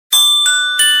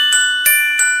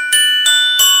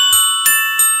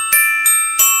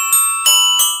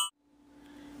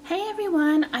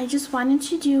I just wanted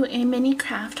to do a mini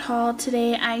craft haul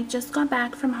today. I just got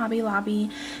back from Hobby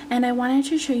Lobby and I wanted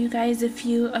to show you guys a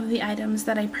few of the items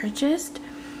that I purchased.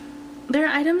 There are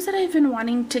items that I've been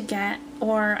wanting to get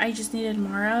or I just needed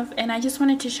more of, and I just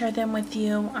wanted to share them with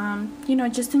you, you know,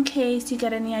 just in case you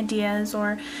get any ideas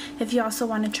or if you also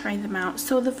want to try them out.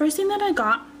 So the first thing that I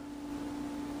got,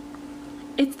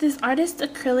 it's this artist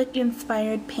acrylic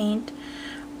inspired paint.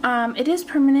 It is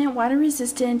permanent, water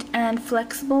resistant, and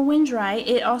flexible when dry.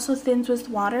 It also thins with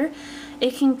water.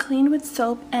 It can clean with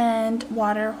soap and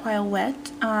water while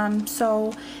wet.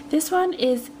 So this one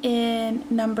is in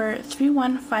number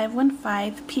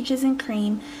 31515, Peaches and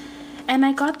Cream. And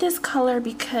I got this color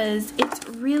because it's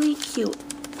really cute.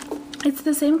 It's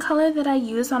the same color that I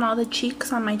use on all the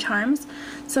cheeks on my charms.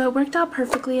 So it worked out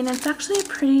perfectly, and it's actually a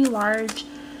pretty large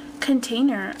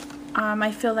container.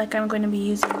 I feel like I'm going to be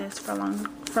using this for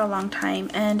a long time,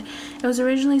 and it was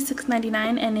originally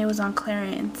 $6.99 and it was on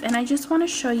clearance. And I just want to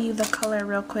show you the color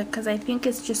real quick because I think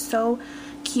it's just so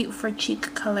cute for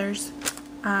cheek colors.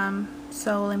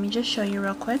 So let me just show you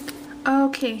real quick.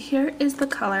 Okay, here is the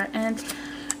color, and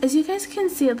as you guys can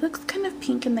see, it looks kind of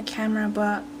pink in the camera,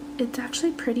 but it's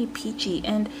actually pretty peachy,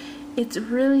 and it's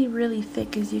really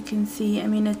thick, as you can see. I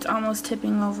mean, it's almost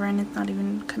tipping over and it's not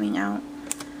even coming out.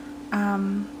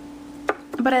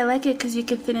 But I like it because you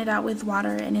can thin it out with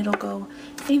water and it'll go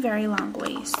a very long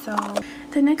way. So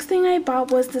the next thing I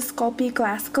bought was the Sculpey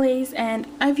Glass Glaze, and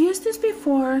I've used this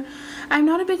before. I'm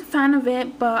not a big fan of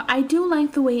it, but I do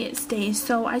like the way it stays,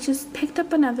 so I just picked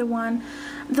up another one.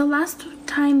 The last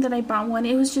time that I bought one,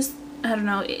 it was just, I don't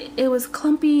know, it was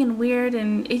clumpy and weird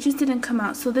and it just didn't come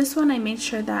out. So this one I made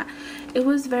sure that it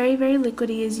was very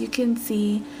liquidy, as you can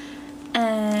see,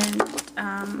 and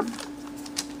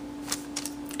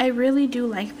I really do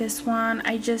like this one.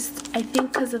 I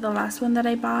think because of the last one that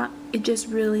I bought, it just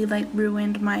really like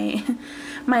ruined my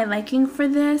my liking for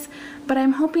this. But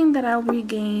I'm hoping that I'll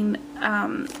regain,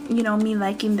 you know, me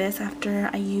liking this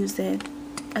after I use it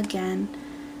again.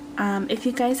 If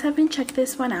you guys haven't checked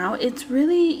this one out, it's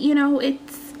really, you know, it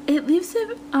leaves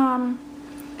it, I'm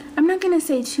not gonna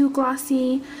say too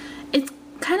glossy. It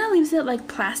kind of leaves it like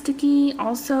plasticky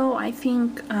also. I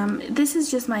think this is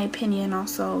just my opinion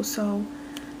also. So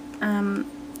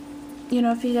you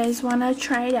know, if you guys want to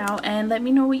try it out and let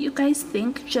me know what you guys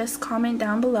think, just comment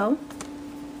down below.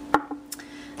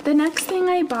 The next thing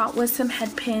I bought was some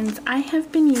head pins. I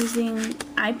have been using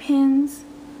eye pins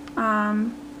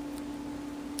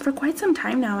for quite some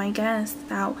time now, I guess.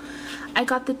 Now, I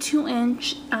got the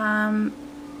 2-inch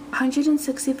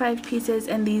 165 pieces,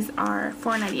 and these are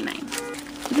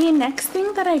 $4.99. The next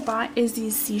thing that I bought is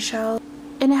these seashells.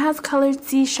 And it has colored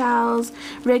seashells,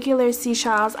 regular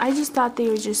seashells. I just thought they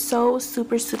were just so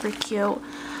super cute.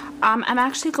 I'm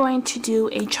actually going to do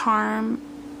a charm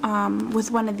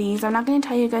with one of these. I'm not going to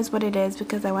tell you guys what it is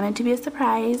because I want it to be a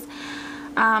surprise.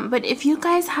 But if you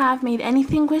guys have made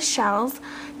anything with shells,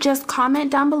 just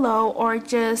comment down below or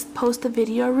just post a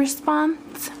video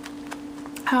response.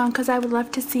 Because I would love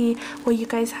to see what you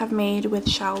guys have made with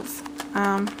shells.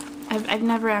 I've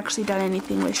never actually done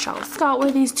anything with shells. Got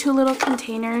were these two little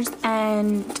containers,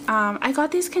 and I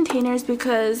got these containers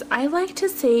because I like to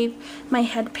save my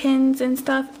head pins and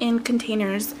stuff in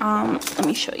containers. Let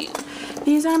me show you.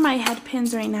 These are my head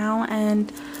pins right now,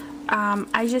 and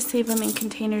I just save them in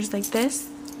containers like this.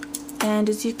 And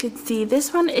as you can see,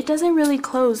 this one, it doesn't really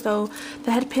close though.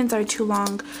 The head pins are too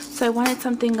long, so I wanted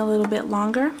something a little bit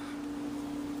longer.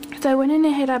 So I went in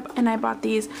and hit up and I bought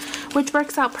these, which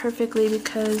works out perfectly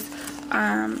because,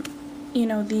 you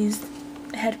know, these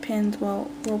head pins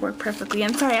will work perfectly.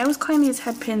 And sorry, I was calling these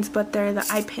head pins, but they're the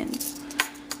eye pins.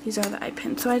 These are the eye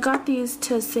pins. So I got these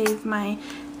to save my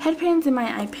head pins and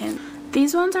my eye pins.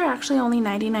 These ones are actually only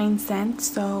 99 cents,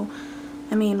 so,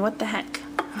 I mean, what the heck.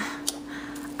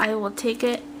 I will take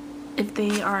it if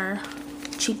they are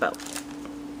cheapo.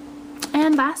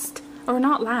 And last, or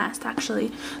not last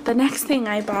actually, the next thing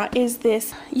I bought is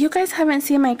this. You guys haven't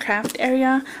seen my craft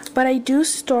area, but I do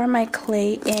store my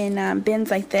clay in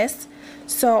bins like this.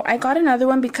 So I got another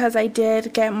one because I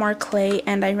did get more clay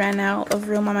and I ran out of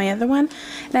room on my other one.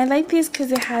 And I like these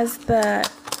because it has the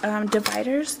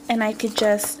dividers, and I could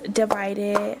just divide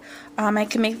it. I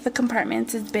can make the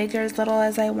compartments as big or as little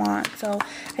as I want. So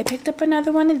I picked up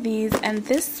another one of these, and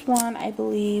this one I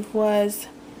believe was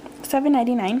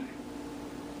 $7.99.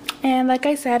 And like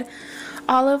I said,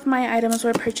 all of my items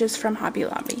were purchased from Hobby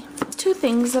Lobby. Two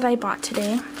things that I bought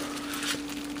today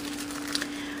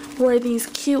were these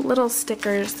cute little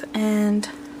stickers, and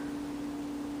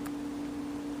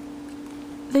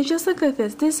they just look like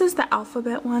this. This is the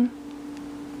alphabet one.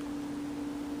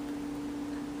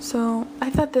 So I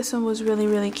thought this one was really,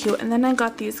 really cute. And then I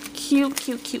got these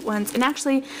cute ones. And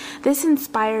actually, this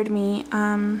inspired me.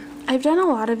 I've done a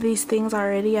lot of these things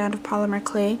already out of polymer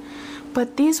clay,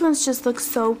 but these ones just look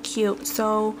so cute.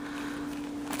 So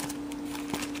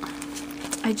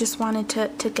I just wanted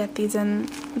to get these, and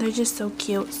they're just so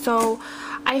cute. So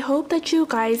I hope that you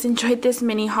guys enjoyed this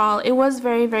mini haul. It was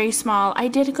very, very small. I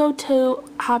did go to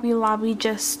Hobby Lobby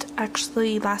just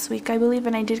actually last week, I believe,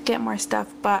 and I did get more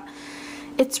stuff, but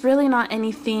it's really not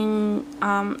anything.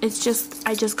 It's just,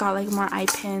 I just got like more eye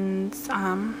pins,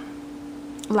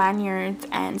 lanyards,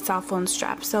 and cell phone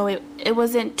straps. So it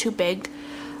wasn't too big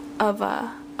of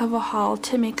a haul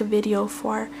to make a video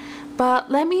for.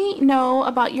 But let me know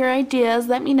about your ideas.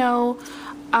 Let me know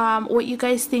what you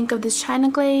guys think of this China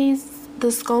Glaze, the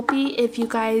Sculpey, if you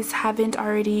guys haven't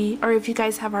already, or if you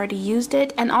guys have already used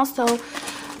it. And also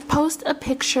post a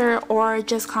picture or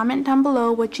just comment down below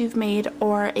what you've made,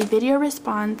 or a video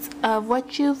response of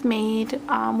what you've made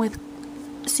with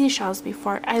seashells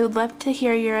before. I would love to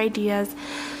hear your ideas,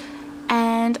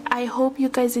 and I hope you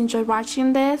guys enjoyed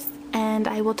watching this, and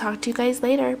I will talk to you guys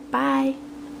later. Bye.